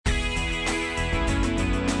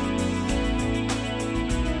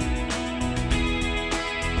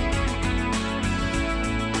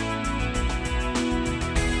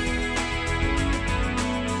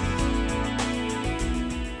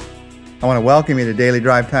I want to welcome you to Daily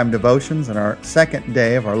Drive Time Devotions and our second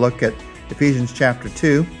day of our look at Ephesians chapter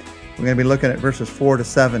 2. We're going to be looking at verses 4 to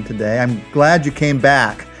 7 today. I'm glad you came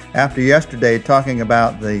back after yesterday talking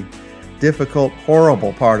about the difficult,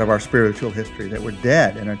 horrible part of our spiritual history, that we're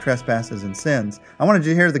dead in our trespasses and sins. I wanted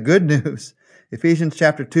you to hear the good news. Ephesians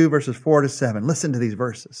chapter 2, verses 4 to 7. Listen to these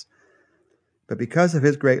verses. But because of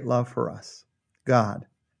His great love for us, God,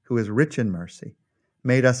 who is rich in mercy,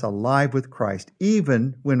 made us alive with Christ,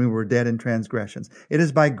 even when we were dead in transgressions. It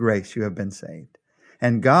is by grace you have been saved.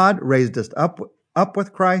 And God raised us up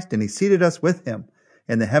with Christ, and He seated us with Him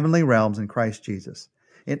in the heavenly realms in Christ Jesus,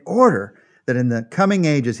 in order that in the coming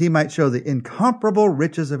ages He might show the incomparable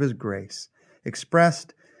riches of His grace,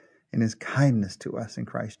 expressed in His kindness to us in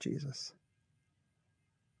Christ Jesus.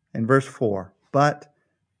 In verse 4, but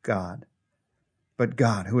God,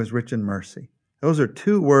 who is rich in mercy. Those are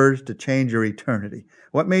two words to change your eternity.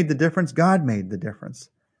 What made the difference? God made the difference.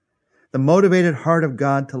 The motivated heart of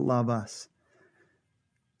God to love us.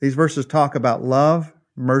 These verses talk about love,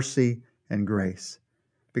 mercy, and grace.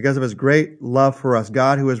 Because of His great love for us,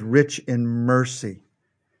 God, who is rich in mercy,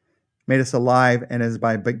 made us alive, and it is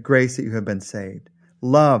by grace that you have been saved.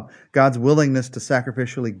 Love, God's willingness to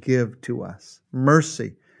sacrificially give to us.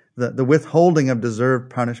 Mercy, the withholding of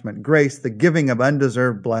deserved punishment. Grace, the giving of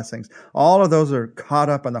undeserved blessings. All of those are caught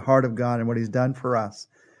up in the heart of God and what He's done for us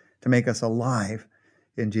to make us alive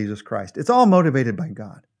in Jesus Christ. It's all motivated by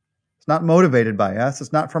God. It's not motivated by us.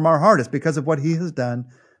 It's not from our heart. It's because of what He has done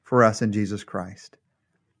for us in Jesus Christ.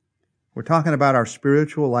 We're talking about our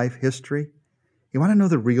spiritual life history. You want to know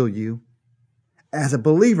the real you? As a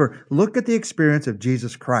believer, look at the experience of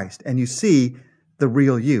Jesus Christ and you see the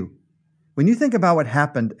real you. When you think about what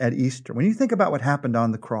happened at Easter, when you think about what happened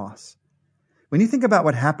on the cross, when you think about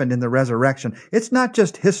what happened in the resurrection, it's not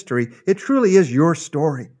just history. It truly is your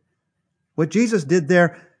story. What Jesus did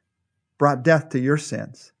there brought death to your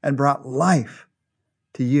sins and brought life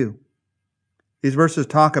to you. These verses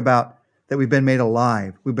talk about that we've been made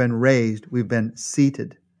alive, we've been raised, we've been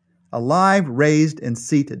seated. Alive, raised, and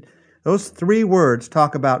seated. Those three words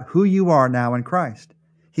talk about who you are now in Christ.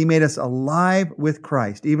 He made us alive with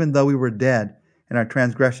Christ, even though we were dead in our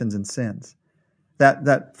transgressions and sins.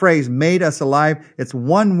 That phrase, made us alive, it's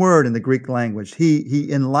one word in the Greek language. He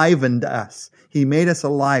enlivened us. He made us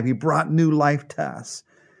alive. He brought new life to us.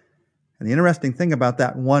 And the interesting thing about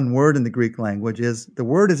that one word in the Greek language is the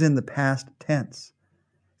word is in the past tense.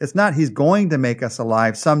 It's not He's going to make us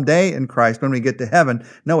alive someday in Christ when we get to heaven.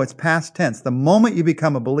 No, it's past tense. The moment you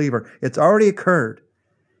become a believer, it's already occurred.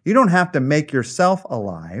 You don't have to make yourself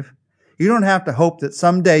alive. You don't have to hope that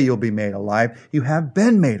someday you'll be made alive. You have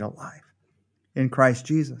been made alive in Christ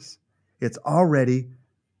Jesus. It's already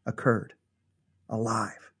occurred.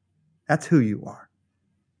 Alive. That's who you are.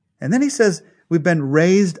 And then he says, we've been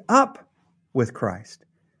raised up with Christ.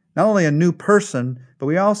 Not only a new person, but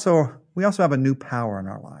we also have a new power in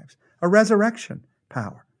our lives. A resurrection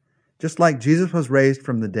power. Just like Jesus was raised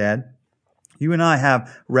from the dead, you and I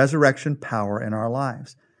have resurrection power in our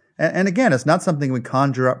lives. And again, it's not something we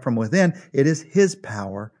conjure up from within. It is His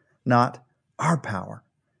power, not our power.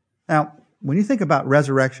 Now, when you think about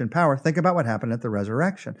resurrection power, think about what happened at the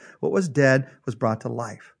resurrection. What was dead was brought to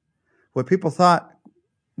life. What people thought,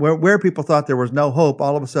 where people thought there was no hope,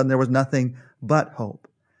 all of a sudden there was nothing but hope.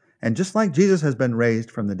 And just like Jesus has been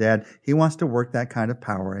raised from the dead, He wants to work that kind of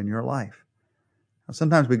power in your life.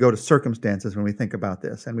 Sometimes we go to circumstances when we think about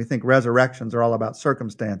this, and we think resurrections are all about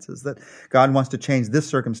circumstances, that God wants to change this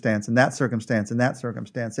circumstance and that circumstance and that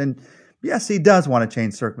circumstance. And yes, He does want to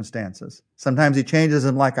change circumstances. Sometimes He changes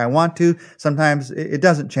them like I want to. Sometimes it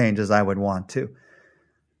doesn't change as I would want to.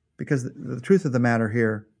 Because the truth of the matter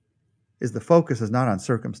here is the focus is not on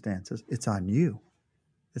circumstances. It's on you.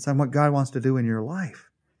 It's on what God wants to do in your life.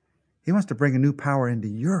 He wants to bring a new power into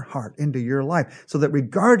your heart, into your life, so that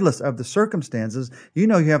regardless of the circumstances, you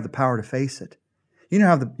know you have the power to face it. You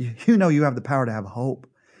know you have the power to have hope.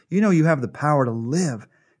 You know you have the power to live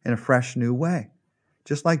in a fresh new way.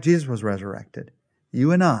 Just like Jesus was resurrected,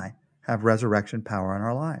 you and I have resurrection power in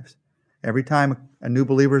our lives. Every time a new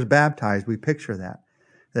believer is baptized, we picture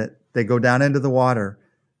that they go down into the water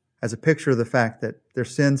as a picture of the fact that their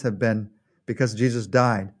sins have been, because Jesus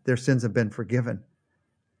died, their sins have been forgiven.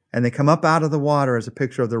 And they come up out of the water as a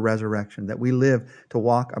picture of the resurrection, that we live to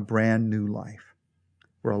walk a brand new life.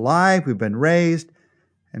 We're alive, we've been raised,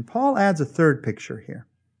 and Paul adds a third picture here.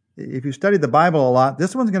 If you study the Bible a lot,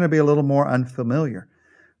 this one's going to be a little more unfamiliar.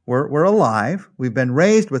 We're alive, we've been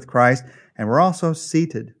raised with Christ, and we're also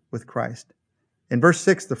seated with Christ. In verse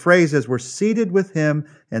 6, the phrase is, we're seated with Him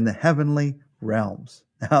in the heavenly realms.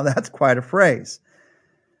 Now, that's quite a phrase.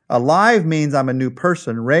 Alive means I'm a new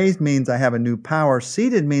person. Raised means I have a new power.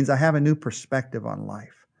 Seated means I have a new perspective on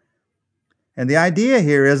life. And the idea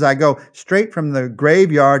here is I go straight from the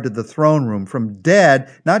graveyard to the throne room, from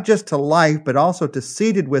dead, not just to life, but also to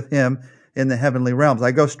seated with Him in the heavenly realms.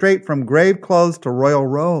 I go straight from grave clothes to royal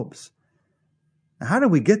robes. Now, how do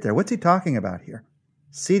we get there? What's he talking about here?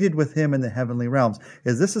 Seated with Him in the heavenly realms.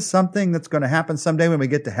 Is this something that's going to happen someday when we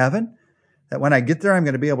get to heaven? That when I get there, I'm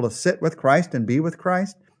going to be able to sit with Christ and be with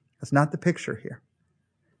Christ? That's not the picture here.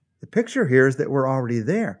 The picture here is that we're already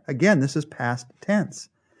there. Again, this is past tense.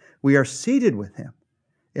 We are seated with Him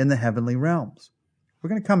in the heavenly realms.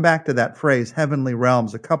 We're going to come back to that phrase, heavenly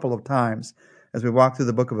realms, a couple of times as we walk through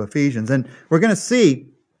the book of Ephesians. And we're going to see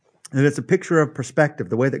that it's a picture of perspective,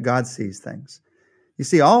 the way that God sees things. You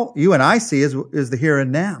see, all you and I see is the here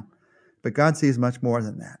and now. But God sees much more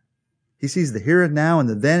than that. He sees the here and now and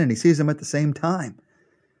the then, and He sees them at the same time.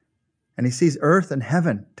 And He sees earth and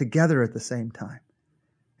heaven together at the same time.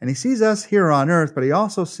 And He sees us here on earth, but He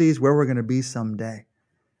also sees where we're going to be someday,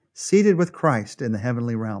 seated with Christ in the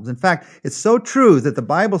heavenly realms. In fact, it's so true that the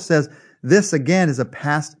Bible says this again is a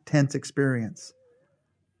past tense experience.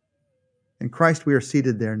 In Christ we are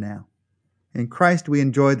seated there now. In Christ we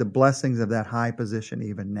enjoy the blessings of that high position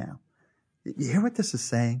even now. You hear what this is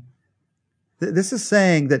saying? This is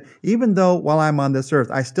saying that even though while I'm on this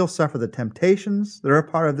earth, I still suffer the temptations that are a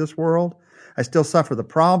part of this world, I still suffer the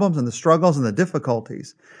problems and the struggles and the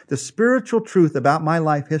difficulties, the spiritual truth about my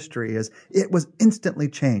life history is it was instantly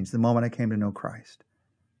changed the moment I came to know Christ.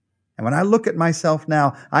 And when I look at myself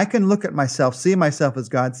now, I can look at myself, see myself as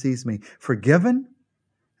God sees me, forgiven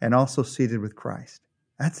and also seated with Christ.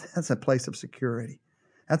 That's a place of security.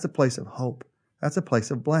 That's a place of hope. That's a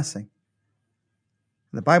place of blessing.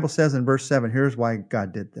 And the Bible says in verse 7, here's why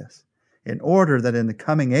God did this. In order that in the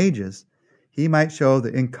coming ages, He might show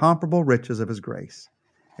the incomparable riches of His grace,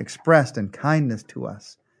 expressed in kindness to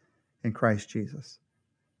us in Christ Jesus.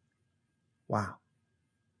 Wow.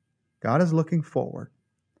 God is looking forward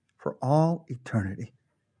for all eternity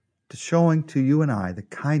to showing to you and I the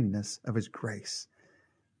kindness of His grace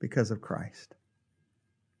because of Christ.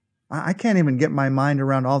 I can't even get my mind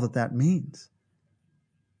around all that means.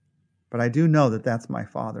 But I do know that that's my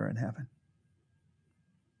Father in heaven.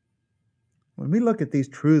 When we look at these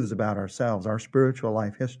truths about ourselves, our spiritual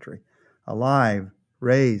life history, alive,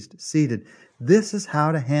 raised, seated, this is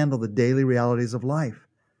how to handle the daily realities of life.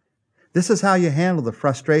 This is how you handle the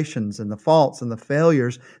frustrations and the faults and the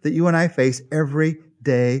failures that you and I face every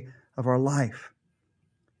day of our life.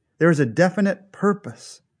 There is a definite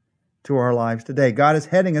purpose to our lives today. God is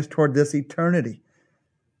heading us toward this eternity.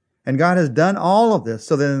 And God has done all of this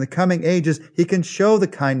so that in the coming ages, He can show the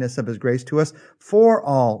kindness of His grace to us for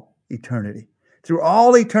all eternity. Through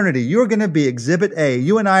all eternity, you're going to be Exhibit A.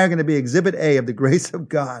 You and I are going to be Exhibit A of the grace of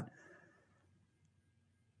God.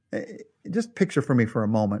 Just picture for me for a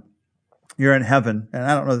moment. You're in heaven, and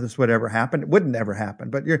I don't know if this would ever happen. It wouldn't ever happen,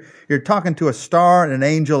 but you're talking to a star and an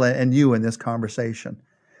angel and you in this conversation.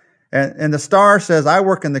 And the star says, I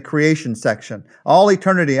work in the creation section. All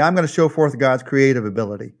eternity, I'm going to show forth God's creative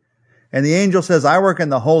ability. And the angel says, I work in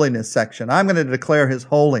the holiness section. I'm going to declare His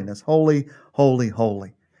holiness. Holy, holy,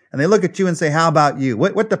 holy. And they look at you and say, how about you?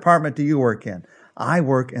 What department do you work in? I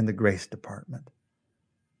work in the grace department.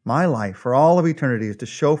 My life for all of eternity is to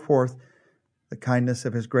show forth the kindness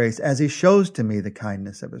of His grace as He shows to me the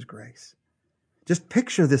kindness of His grace. Just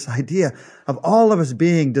picture this idea of all of us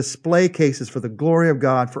being display cases for the glory of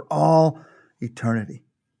God for all eternity.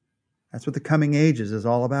 That's what the coming ages is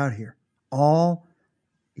all about here. All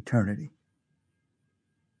eternity.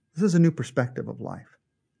 This is a new perspective of life.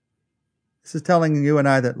 This is telling you and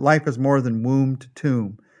I that life is more than womb to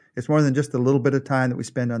tomb. It's more than just a little bit of time that we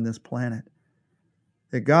spend on this planet.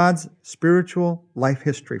 That God's spiritual life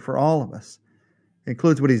history for all of us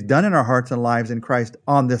includes what He's done in our hearts and lives in Christ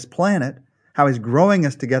on this planet, how He's growing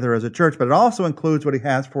us together as a church, but it also includes what He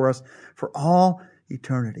has for us for all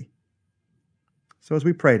eternity. So as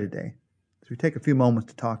we pray today, as we take a few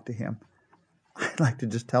moments to talk to Him, I'd like to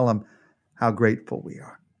just tell Him how grateful we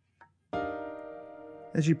are.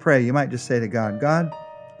 As you pray, you might just say to God, God,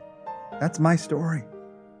 that's my story.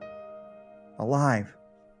 Alive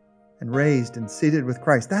and raised and seated with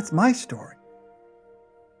Christ. That's my story.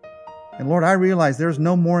 And Lord, I realize there's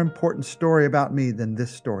no more important story about me than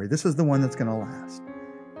this story. This is the one that's going to last.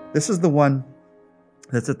 This is the one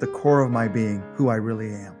that's at the core of my being, who I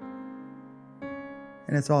really am.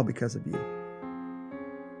 And it's all because of you.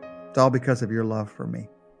 It's all because of your love for me.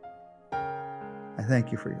 I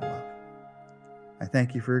thank you for your love. I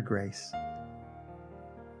thank you for your grace.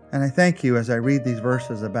 And I thank you as I read these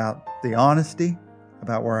verses about the honesty,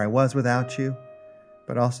 about where I was without you,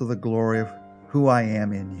 but also the glory of who I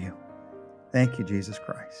am in you. Thank you, Jesus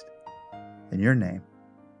Christ. In your name,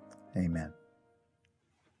 amen.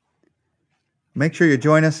 Make sure you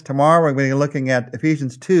join us tomorrow. We're going to be looking at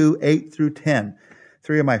Ephesians 2, 8 through 10,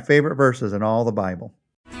 3 of my favorite verses in all the Bible.